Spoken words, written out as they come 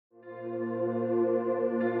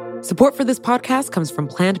Support for this podcast comes from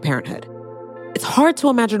Planned Parenthood. It's hard to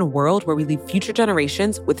imagine a world where we leave future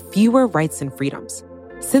generations with fewer rights and freedoms.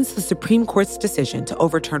 Since the Supreme Court's decision to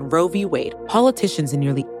overturn Roe v. Wade, politicians in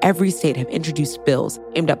nearly every state have introduced bills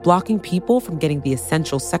aimed at blocking people from getting the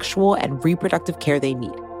essential sexual and reproductive care they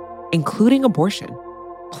need, including abortion.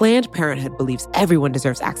 Planned Parenthood believes everyone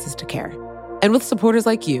deserves access to care. And with supporters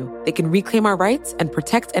like you, they can reclaim our rights and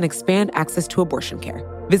protect and expand access to abortion care.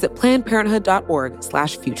 Visit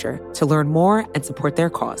PlannedParenthood.org/future to learn more and support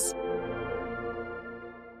their cause.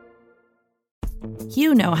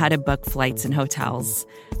 You know how to book flights and hotels.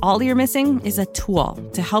 All you're missing is a tool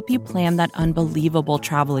to help you plan that unbelievable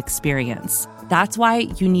travel experience. That's why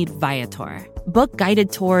you need Viator. Book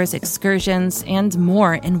guided tours, excursions, and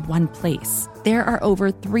more in one place. There are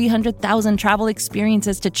over 300,000 travel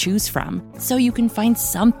experiences to choose from, so you can find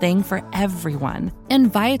something for everyone.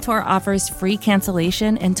 And Viator offers free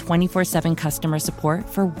cancellation and 24/7 customer support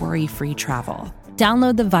for worry-free travel.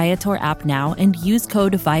 Download the Viator app now and use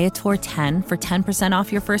code Viator10 for 10%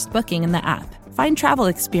 off your first booking in the app. Find travel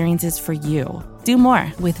experiences for you. Do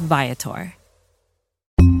more with Viator.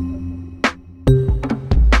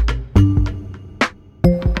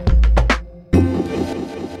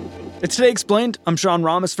 It's Today Explained. I'm Sean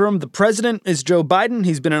Rameswaram. The president is Joe Biden.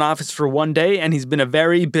 He's been in office for one day, and he's been a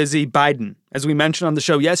very busy Biden. As we mentioned on the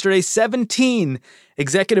show yesterday, 17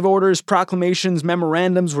 executive orders, proclamations,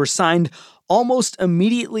 memorandums were signed almost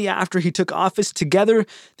immediately after he took office. Together,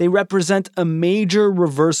 they represent a major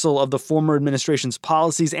reversal of the former administration's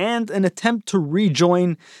policies and an attempt to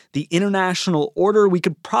rejoin the international order. We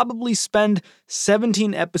could probably spend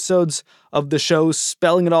 17 episodes of the show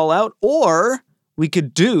spelling it all out, or we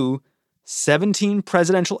could do 17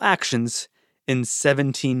 presidential actions in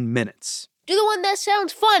 17 minutes. Do the one that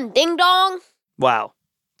sounds fun, ding dong. Wow.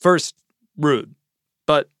 First, rude.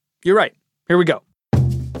 But you're right. Here we go.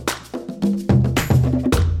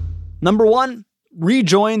 Number 1,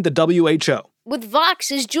 rejoin the WHO. With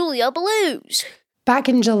Vox's Julia Blues. Back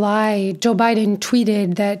in July, Joe Biden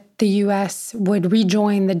tweeted that the U.S. would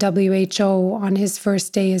rejoin the WHO on his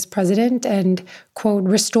first day as president and, quote,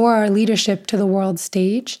 restore our leadership to the world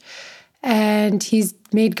stage. And he's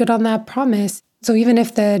made good on that promise. So even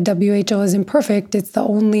if the WHO is imperfect, it's the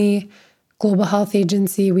only global health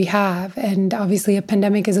agency we have. And obviously a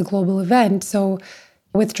pandemic is a global event. So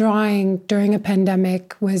withdrawing during a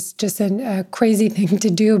pandemic was just a crazy thing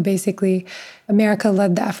to do, basically. America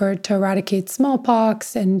led the effort to eradicate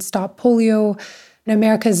smallpox and stop polio. And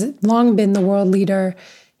America's long been the world leader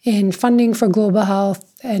in funding for global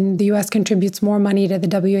health, and the U.S. contributes more money to the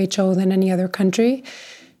WHO than any other country.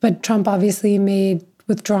 But Trump obviously made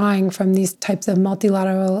withdrawing from these types of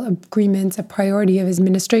multilateral agreements a priority of his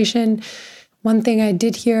administration. One thing I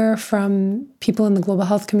did hear from people in the global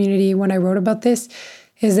health community when I wrote about this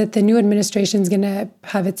is that the new administration is going to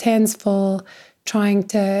have its hands full trying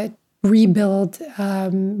to rebuild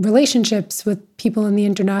relationships with people in the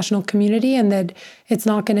international community, and that it's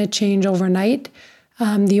not going to change overnight.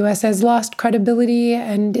 The U.S. has lost credibility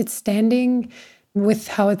and its standing with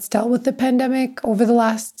how it's dealt with the pandemic over the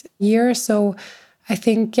last year. So I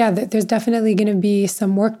think, there's definitely going to be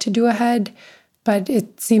some work to do ahead, but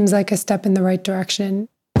it seems like a step in the right direction.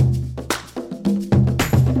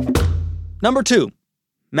 Number 2,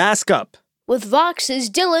 mask up. With Vox's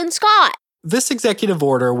Dylan Scott. This executive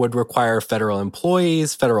order would require federal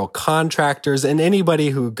employees, federal contractors, and anybody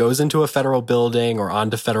who goes into a federal building or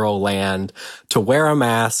onto federal land to wear a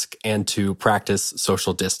mask and to practice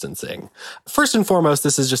social distancing. First and foremost,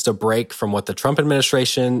 this is just a break from what the Trump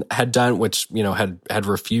administration had done, which, had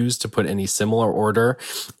refused to put any similar order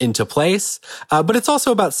into place. But it's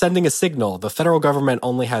also about sending a signal. The federal government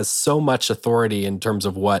only has so much authority in terms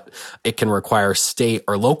of what it can require state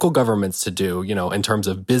or local governments to do, in terms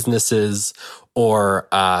of businesses or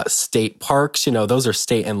state parks. Those are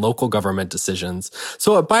state and local government decisions.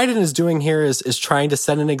 So what Biden is doing here is trying to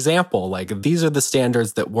set an example. Like, these are the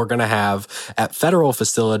standards that we're going to have at federal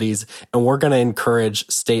facilities, and we're going to encourage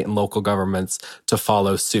state and local governments to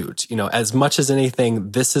follow suit. As much as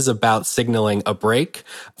anything, this is about signaling a break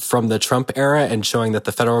from the Trump era and showing that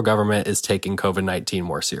the federal government is taking COVID-19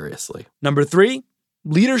 more seriously. Number 3,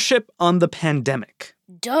 leadership on the pandemic.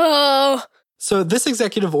 Duh. So this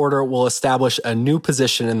executive order will establish a new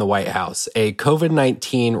position in the White House, a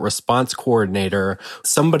COVID-19 response coordinator,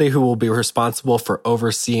 somebody who will be responsible for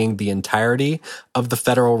overseeing the entirety of the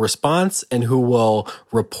federal response and who will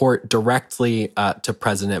report directly to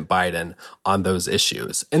President Biden on those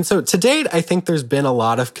issues. And so to date, I think there's been a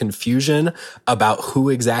lot of confusion about who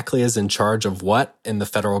exactly is in charge of what in the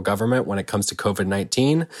federal government when it comes to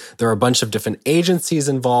COVID-19. There are a bunch of different agencies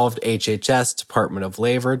involved: HHS, Department of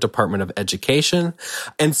Labor, Department of Education.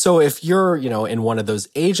 And so if you're, in one of those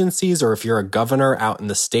agencies, or if you're a governor out in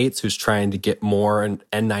the States who's trying to get more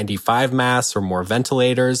N95 masks or more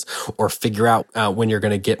ventilators, or figure out when you're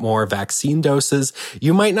going to get more vaccine doses,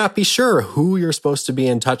 you might not be sure who you're supposed to be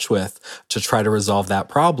in touch with to try to resolve that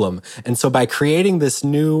problem. And so by creating this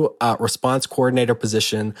new response coordinator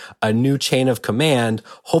position, a new chain of command,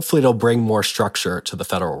 hopefully it'll bring more structure to the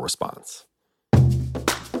federal response.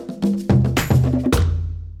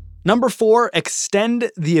 Number 4,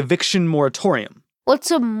 extend the eviction moratorium.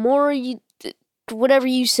 What's a whatever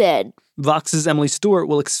you said? Vox's Emily Stewart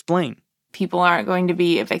will explain. People aren't going to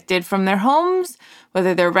be evicted from their homes,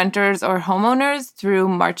 whether they're renters or homeowners, through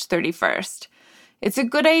March 31st. It's a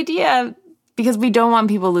good idea because we don't want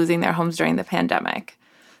people losing their homes during the pandemic.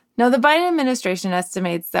 Now, the Biden administration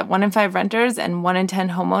estimates that 1 in 5 renters and 1 in 10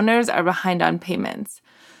 homeowners are behind on payments.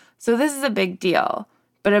 So this is a big deal.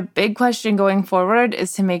 But a big question going forward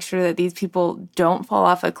is to make sure that these people don't fall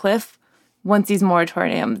off a cliff once these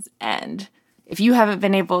moratoriums end. If you haven't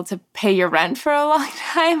been able to pay your rent for a long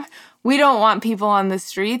time, we don't want people on the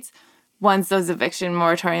streets once those eviction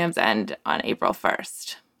moratoriums end on April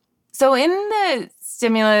 1st. So in the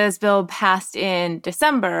stimulus bill passed in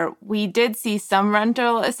December, we did see some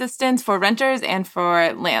rental assistance for renters and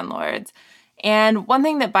for landlords. And one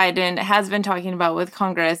thing that Biden has been talking about with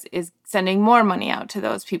Congress is sending more money out to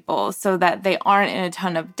those people so that they aren't in a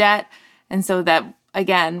ton of debt, and so that,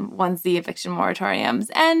 again, once the eviction moratoriums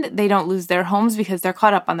end, they don't lose their homes because they're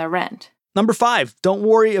caught up on their rent. Number 5, don't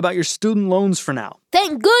worry about your student loans for now.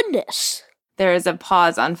 Thank goodness. There is a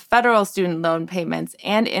pause on federal student loan payments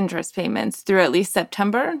and interest payments through at least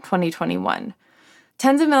September 2021.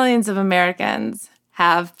 Tens of millions of Americans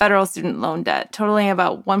have federal student loan debt totaling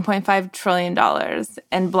about $1.5 trillion.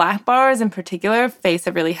 And Black borrowers in particular face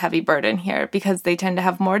a really heavy burden here because they tend to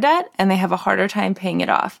have more debt and they have a harder time paying it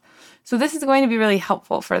off. So this is going to be really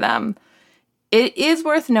helpful for them. It is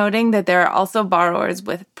worth noting that there are also borrowers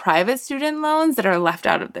with private student loans that are left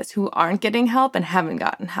out of this who aren't getting help and haven't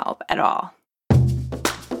gotten help at all.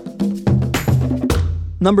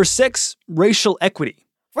 Number 6, racial equity.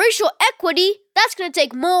 Racial equity? That's going to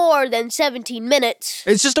take more than 17 minutes.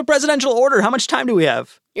 It's just a presidential order. How much time do we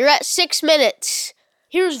have? You're at 6 minutes.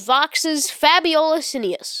 Here's Vox's Fabiola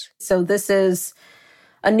Cineas. So this is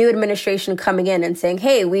a new administration coming in and saying,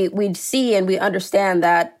 hey, we see and we understand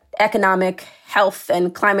that economic, health,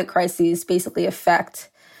 and climate crises basically affect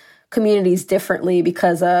communities differently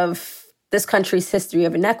because of this country's history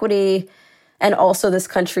of inequity and also this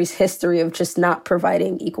country's history of just not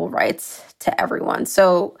providing equal rights to everyone.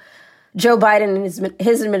 So Joe Biden and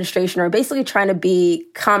his administration are basically trying to be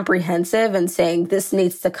comprehensive and saying this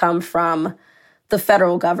needs to come from the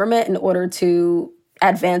federal government in order to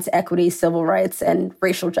advance equity, civil rights, and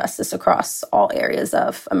racial justice across all areas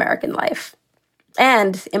of American life.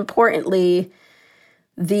 And importantly,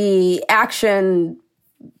 the action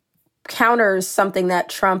counters something that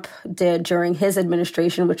Trump did during his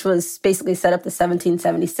administration, which was basically set up the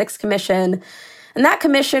 1776 Commission. And that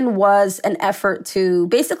commission was an effort to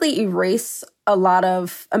basically erase a lot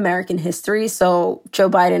of American history. So Joe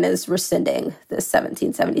Biden is rescinding the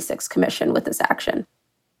 1776 Commission with this action.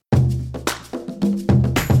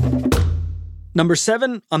 Number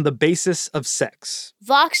 7, on the basis of sex.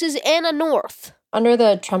 Vox's Anna North. Under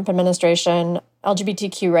the Trump administration,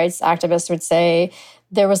 LGBTQ rights activists would say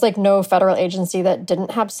there was no federal agency that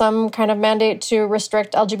didn't have some kind of mandate to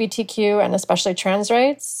restrict LGBTQ and especially trans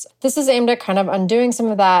rights. This is aimed at kind of undoing some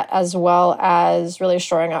of that, as well as really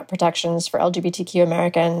shoring up protections for LGBTQ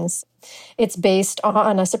Americans. It's based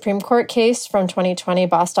on a Supreme Court case from 2020,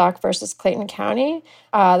 Bostock versus Clayton County,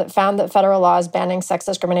 that found that federal laws banning sex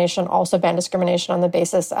discrimination also ban discrimination on the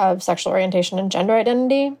basis of sexual orientation and gender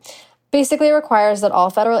identity. Basically, it requires that all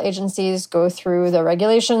federal agencies go through the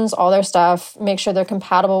regulations, all their stuff, make sure they're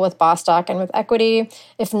compatible with Bostock and with equity.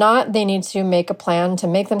 If not, they need to make a plan to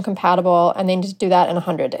make them compatible, and they need to do that in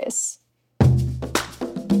 100 days.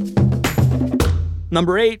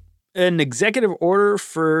 Number 8, an executive order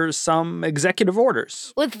for some executive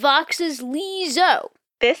orders. With Vox's Lee Zoe.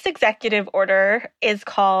 This executive order is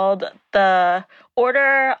called the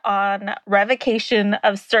Order on Revocation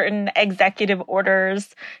of Certain Executive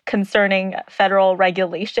Orders Concerning Federal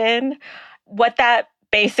Regulation. What that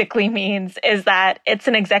basically means is that it's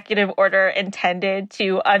an executive order intended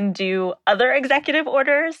to undo other executive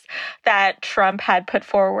orders that Trump had put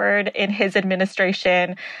forward in his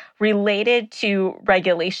administration related to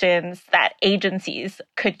regulations that agencies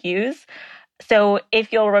could use. So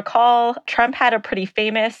if you'll recall, Trump had a pretty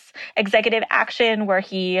famous executive action where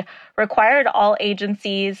he required all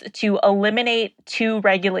agencies to eliminate 2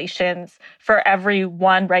 regulations for every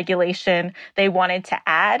 1 regulation they wanted to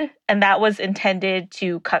add. And that was intended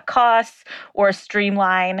to cut costs or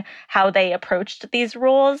streamline how they approached these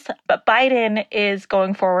rules. But Biden is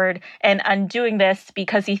going forward and undoing this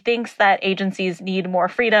because he thinks that agencies need more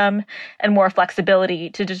freedom and more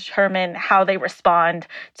flexibility to determine how they respond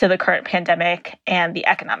to the current pandemic and the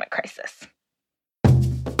economic crisis.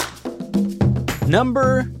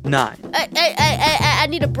 Number 9. I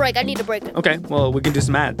need a break. Okay, well, we can do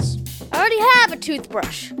some ads. I already have a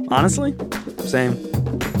toothbrush. Honestly, same.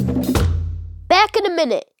 Back in a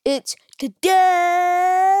minute. It's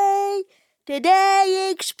Today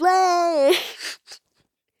Explain.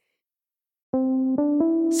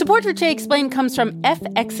 Support for Today Explained comes from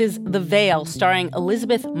FX's The Veil, starring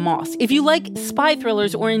Elizabeth Moss. If you like spy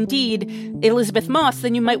thrillers or indeed Elizabeth Moss,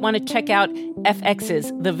 then you might want to check out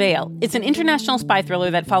FX's The Veil. It's an international spy thriller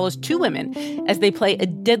that follows 2 women as they play a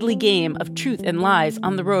deadly game of truth and lies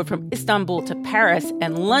on the road from Istanbul to Paris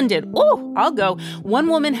and London. Oh, I'll go. One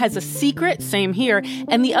woman has a secret, same here,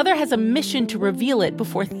 and the other has a mission to reveal it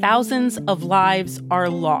before thousands of lives are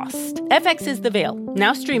lost. FX's The Veil,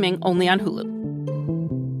 now streaming only on Hulu.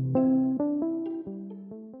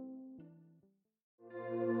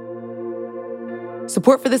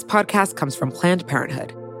 Support for this podcast comes from Planned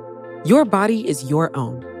Parenthood. Your body is your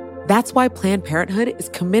own. That's why Planned Parenthood is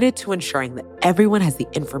committed to ensuring that everyone has the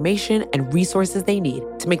information and resources they need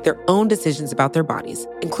to make their own decisions about their bodies,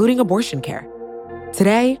 including abortion care.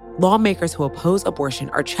 Today, lawmakers who oppose abortion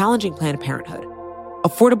are challenging Planned Parenthood.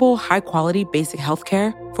 Affordable, high-quality basic health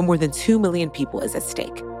care for more than 2 million people is at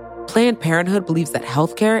stake. Planned Parenthood believes that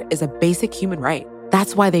health care is a basic human right.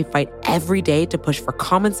 That's why they fight every day to push for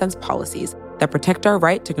common-sense policies that protect our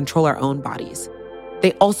right to control our own bodies.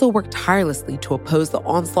 They also work tirelessly to oppose the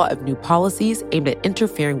onslaught of new policies aimed at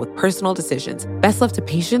interfering with personal decisions best left to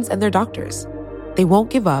patients and their doctors. They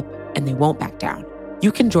won't give up, and they won't back down.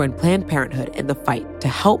 You can join Planned Parenthood in the fight to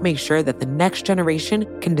help make sure that the next generation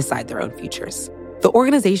can decide their own futures. The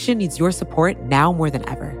organization needs your support now more than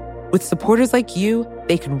ever. With supporters like you,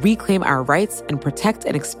 they can reclaim our rights and protect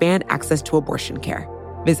and expand access to abortion care.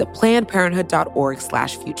 Visit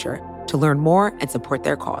PlannedParenthood.org/future to learn more and support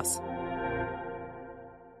their cause.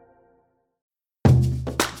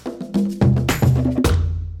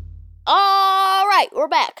 All right, we're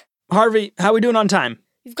back. Harvey, how we doing on time?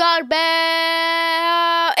 We've got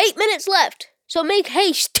about 8 minutes left, so make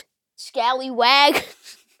haste, scallywag.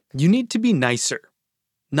 You need to be nicer.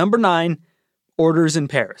 Number 9, orders in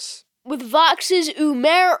Paris. With Vox's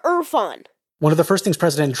Umair Irfan. One of the first things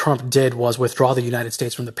President Trump did was withdraw the United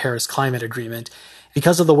States from the Paris Climate Agreement.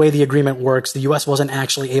 Because of the way the agreement works, the U.S. wasn't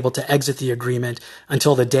actually able to exit the agreement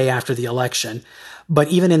until the day after the election. But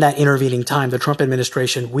even in that intervening time, the Trump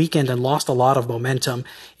administration weakened and lost a lot of momentum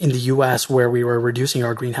in the U.S. where we were reducing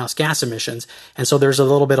our greenhouse gas emissions. And so there's a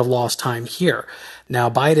little bit of lost time here. Now,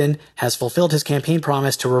 Biden has fulfilled his campaign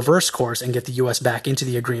promise to reverse course and get the U.S. back into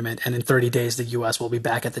the agreement. And in 30 days, the U.S. will be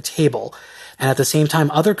back at the table. And at the same time,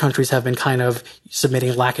 other countries have been kind of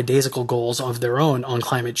submitting lackadaisical goals of their own on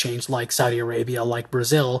climate change, like Saudi Arabia, like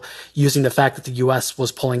Brazil, using the fact that the U.S.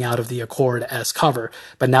 was pulling out of the accord as cover.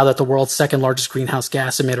 But now that the world's second largest greenhouse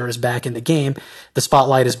gas emitter is back in the game, the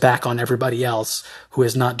spotlight is back on everybody else who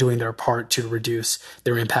is not doing their part to reduce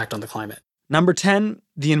their impact on the climate. Number 10,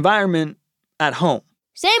 the environment at home.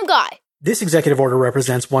 Same guy. This executive order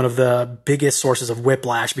represents one of the biggest sources of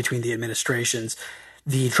whiplash between the administrations.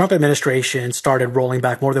 The Trump administration started rolling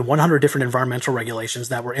back more than 100 different environmental regulations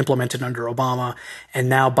that were implemented under Obama, and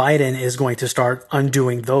now Biden is going to start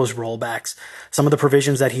undoing those rollbacks. Some of the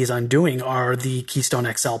provisions that he's undoing are the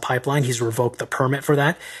Keystone XL pipeline. He's revoked the permit for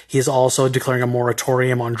that. He is also declaring a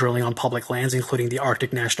moratorium on drilling on public lands, including the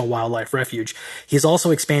Arctic National Wildlife Refuge. He's also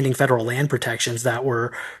expanding federal land protections that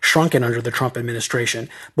were shrunken under the Trump administration.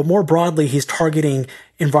 But more broadly, he's targeting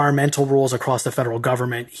environmental rules across the federal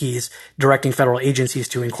government. He's directing federal agencies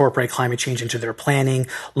to incorporate climate change into their planning,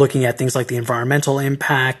 looking at things like the environmental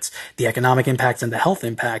impacts, the economic impacts, and the health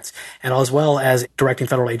impacts, and as well as directing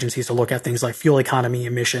federal agencies to look at things like fuel economy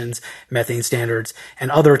emissions, methane standards,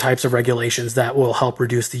 and other types of regulations that will help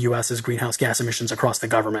reduce the U.S.'s greenhouse gas emissions across the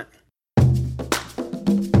government.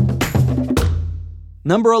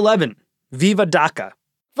 Number 11, Viva DACA.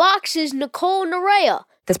 Vox's Nicole Nerea.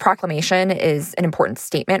 This proclamation is an important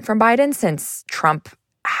statement from Biden since Trump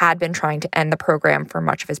had been trying to end the program for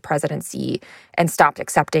much of his presidency and stopped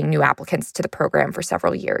accepting new applicants to the program for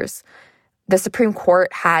several years. The Supreme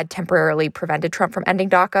Court had temporarily prevented Trump from ending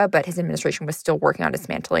DACA, but his administration was still working on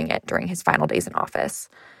dismantling it during his final days in office.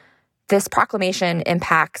 This proclamation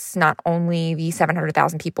impacts not only the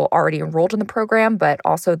 700,000 people already enrolled in the program, but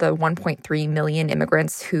also the 1.3 million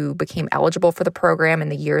immigrants who became eligible for the program in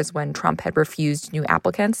the years when Trump had refused new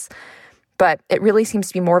applicants. But it really seems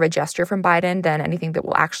to be more of a gesture from Biden than anything that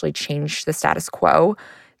will actually change the status quo.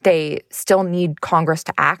 They still need Congress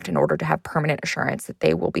to act in order to have permanent assurance that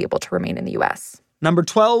they will be able to remain in the U.S. Number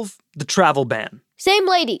 12, the travel ban. Same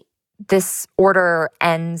lady. This order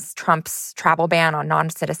ends Trump's travel ban on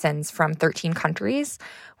non-citizens from 13 countries,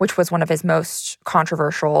 which was one of his most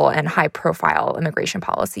controversial and high-profile immigration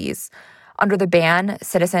policies. Under the ban,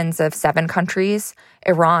 citizens of 7 countries,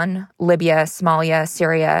 Iran, Libya, Somalia,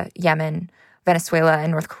 Syria, Yemen, Venezuela,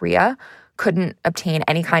 and North Korea, couldn't obtain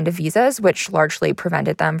any kind of visas, which largely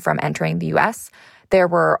prevented them from entering the U.S. There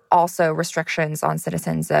were also restrictions on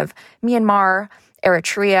citizens of Myanmar,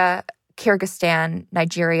 Eritrea, Kyrgyzstan,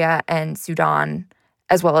 Nigeria, and Sudan,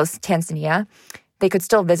 as well as Tanzania. They could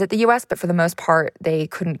still visit the U.S., but for the most part, they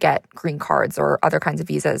couldn't get green cards or other kinds of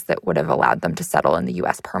visas that would have allowed them to settle in the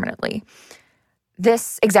U.S. permanently.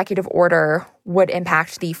 This executive order would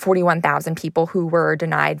impact the 41,000 people who were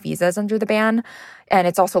denied visas under the ban, and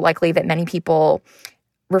it's also likely that many people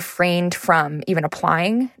refrained from even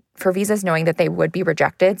applying for visas, knowing that they would be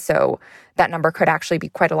rejected, so that number could actually be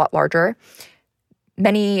quite a lot larger.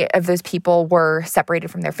 Many of those people were separated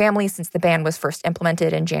from their families since the ban was first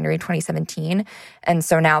implemented in January 2017, and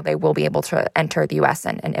so now they will be able to enter the U.S.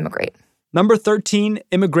 and immigrate. Number 13,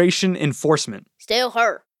 immigration enforcement. Still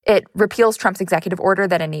her. It repeals Trump's executive order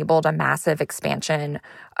that enabled a massive expansion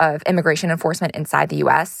of immigration enforcement inside the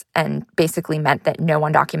U.S. and basically meant that no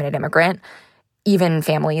undocumented immigrant, even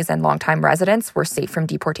families and longtime residents, were safe from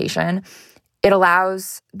deportation. It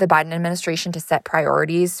allows the Biden administration to set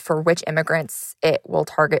priorities for which immigrants it will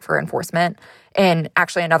target for enforcement. And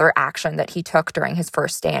actually another action that he took during his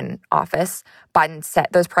first day in office, Biden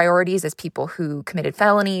set those priorities as people who committed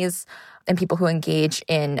felonies and people who engage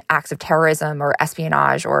in acts of terrorism or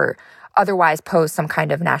espionage or otherwise pose some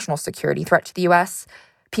kind of national security threat to the U.S.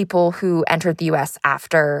 People who entered the U.S.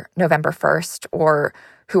 after November 1st or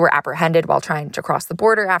who were apprehended while trying to cross the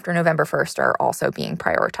border after November 1st are also being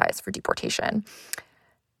prioritized for deportation.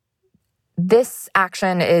 This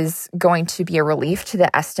action is going to be a relief to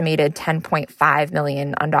the estimated 10.5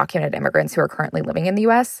 million undocumented immigrants who are currently living in the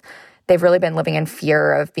U.S. They've really been living in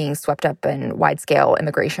fear of being swept up in wide-scale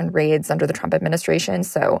immigration raids under the Trump administration,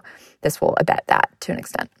 so this will abet that to an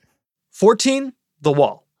extent. 14, the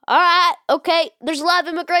wall. All right, okay, there's a lot of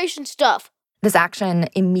immigration stuff. This action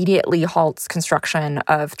immediately halts construction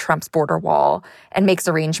of Trump's border wall and makes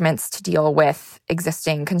arrangements to deal with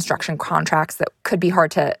existing construction contracts that could be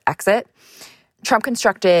hard to exit. Trump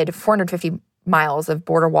constructed 450 miles of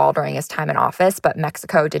border wall during his time in office, but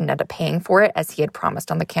Mexico didn't end up paying for it as he had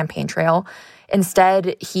promised on the campaign trail.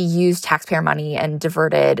 Instead, he used taxpayer money and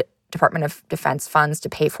diverted Department of Defense funds to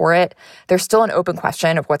pay for it. There's still an open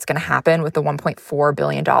question of what's going to happen with the $1.4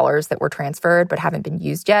 billion that were transferred but haven't been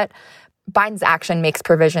used yet. Biden's action makes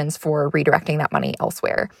provisions for redirecting that money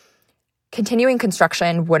elsewhere. Continuing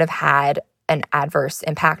construction would have had an adverse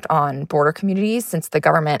impact on border communities since the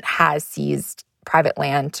government has seized private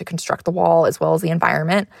land to construct the wall as well as the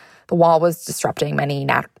environment. The wall was disrupting many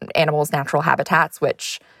animals' natural habitats,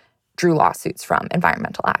 which drew lawsuits from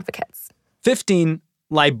environmental advocates. 15,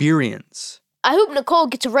 Liberians. I hope Nicole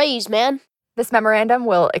gets a raise, man. This memorandum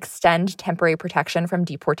will extend temporary protection from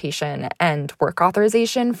deportation and work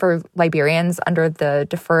authorization for Liberians under the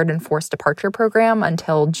Deferred Enforced Departure Program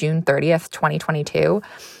until June 30th, 2022.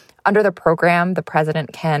 Under the program, the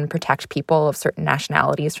president can protect people of certain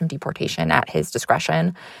nationalities from deportation at his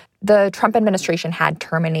discretion. The Trump administration had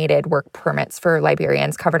terminated work permits for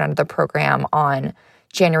Liberians covered under the program on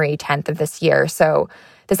January 10th of this year, so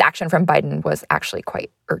this action from Biden was actually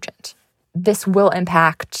quite urgent. This will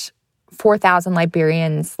impact 4,000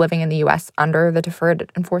 Liberians living in the U.S. under the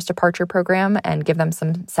Deferred Enforced Departure Program and give them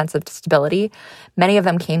some sense of stability. Many of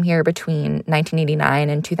them came here between 1989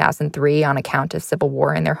 and 2003 on account of civil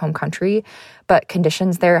war in their home country, but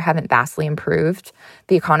conditions there haven't vastly improved.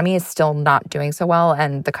 The economy is still not doing so well,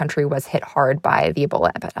 and the country was hit hard by the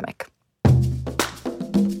Ebola epidemic.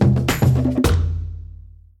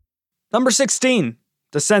 Number 16,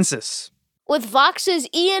 the census. With Vox's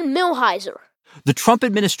Ian Millhiser. The Trump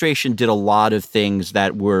administration did a lot of things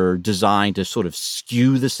that were designed to sort of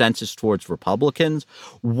skew the census towards Republicans.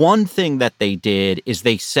 One thing that they did is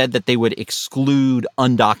they said that they would exclude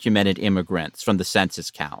undocumented immigrants from the census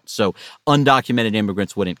count. So undocumented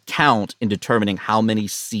immigrants wouldn't count in determining how many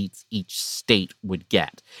seats each state would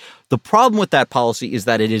get. The problem with that policy is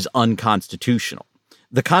that it is unconstitutional.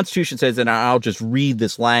 The Constitution says, and I'll just read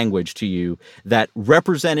this language to you, that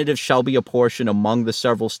representatives shall be apportioned among the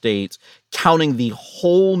several states, counting the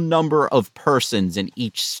whole number of persons in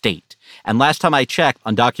each state. And last time I checked,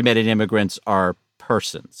 undocumented immigrants are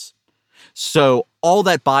persons. So all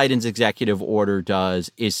that Biden's executive order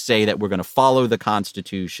does is say that we're going to follow the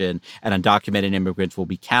Constitution and undocumented immigrants will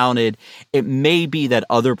be counted. It may be that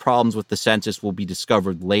other problems with the census will be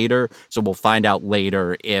discovered later, so we'll find out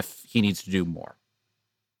later if he needs to do more.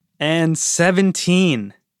 And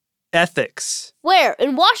 17, ethics. Where?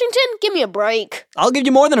 In Washington? Give me a break. I'll give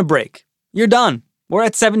you more than a break. You're done. We're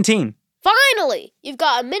at 17. Finally! You've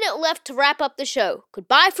got a minute left to wrap up the show.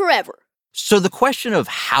 Goodbye forever. So the question of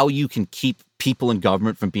how you can keep people in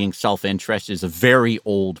government from being self-interested is a very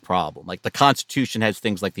old problem. Like the Constitution has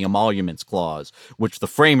things like the Emoluments Clause, which the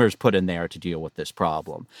framers put in there to deal with this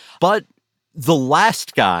problem. But the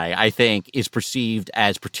last guy, I think, is perceived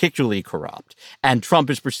as particularly corrupt, and Trump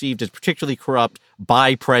is perceived as particularly corrupt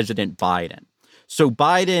by President Biden. So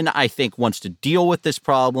Biden, I think, wants to deal with this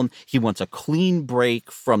problem. He wants a clean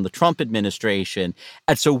break from the Trump administration.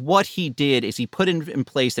 And so what he did is he put in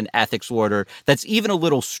place an ethics order that's even a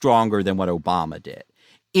little stronger than what Obama did.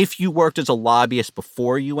 If you worked as a lobbyist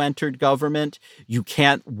before you entered government, you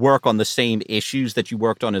can't work on the same issues that you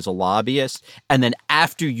worked on as a lobbyist. And then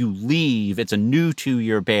after you leave, it's a new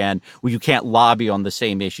 2-year ban where you can't lobby on the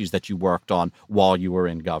same issues that you worked on while you were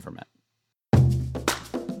in government.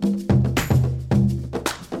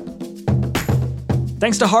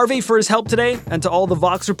 Thanks to Harvey for his help today, and to all the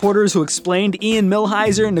Vox reporters who explained: Ian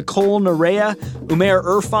Millhiser, Nicole Nerea, Umair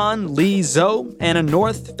Irfan, Lee Zoe, Anna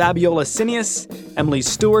North, Fabiola Sinius, Emily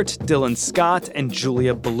Stewart, Dylan Scott, and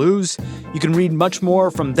Julia Belluz. You can read much more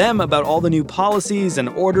from them about all the new policies and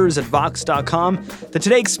orders at Vox.com. The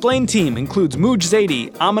Today Explained team includes Mooj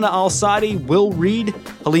Zaidi, Amina Al-Sadi, Will Reed,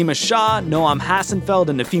 Halima Shah, Noam Hassenfeld,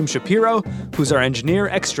 and Nafim Shapiro, who's our engineer.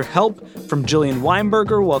 Extra help from Jillian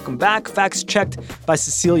Weinberger. Welcome back. Facts checked by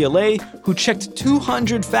Cecilia Lay, who checked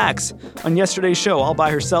 200 facts on yesterday's show all by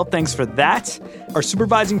herself. Thanks for that. Our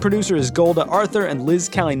supervising producer is Golda Arthur, and Liz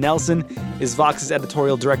Kelly Nelson is Vox's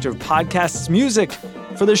editorial director of podcasts. Music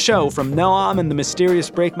for the show from Noam and the Mysterious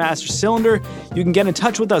Breakmaster Cylinder. You can get in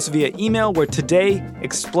touch with us via email. We're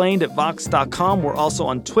todayexplained@vox.com. We're also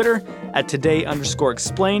on Twitter at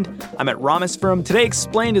today_explained. I'm at Rameswaram. Today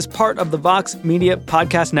Explained is part of the Vox Media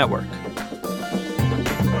Podcast Network.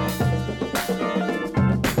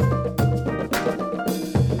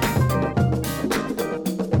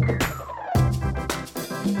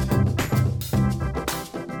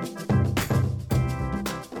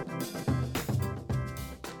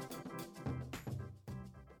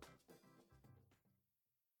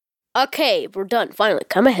 Okay, we're done. Finally.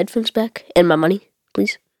 Can I have my headphones back? And my money,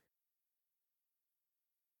 please?